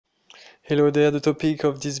Hello there, the topic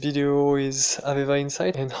of this video is AVEVA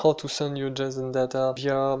Insight and how to send your JSON data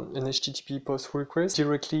via an HTTP post request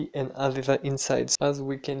directly in AVEVA Insights. As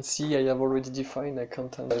we can see, I have already defined a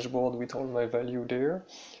content dashboard with all my value there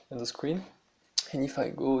on the screen. And if I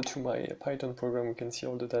go to my Python program, we can see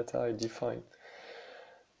all the data I defined.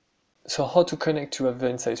 So how to connect to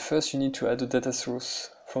AVEVA Insight? First, you need to add a data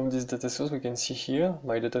source. From this data source, we can see here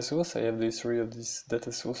my data source. I have the history of this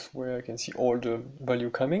data source where I can see all the value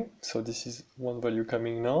coming. So this is one value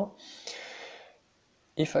coming now.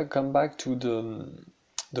 If I come back to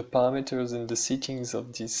the parameters and the settings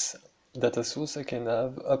of this data source, I can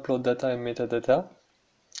have upload data and metadata.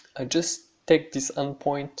 I just take this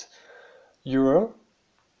endpoint URL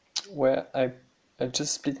where I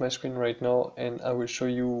just split my screen right now and I will show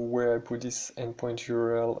you where I put this endpoint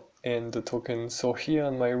URL and the token. So here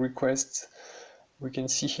on my requests, we can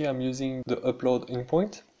see here I'm using the upload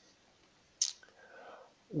endpoint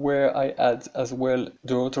where I add as well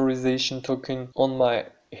the authorization token on my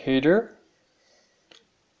header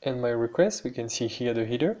and my request. We can see here the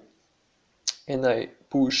header, and I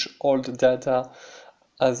push all the data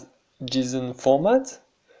as JSON format.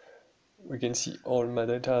 We can see all my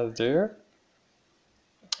data there,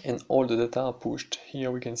 and all the data are pushed.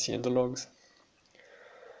 Here we can see in the logs.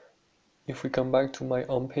 If we come back to my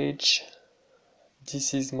home page,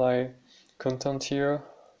 this is my content here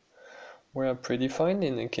where I predefined,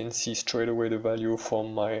 and I can see straight away the value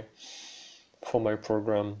from my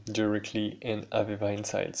program directly in AVEVA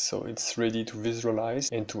Insight. So it's ready to visualize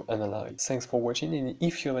and to analyze. Thanks for watching, and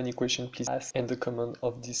if you have any question, please ask in the comment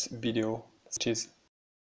of this video. Cheers.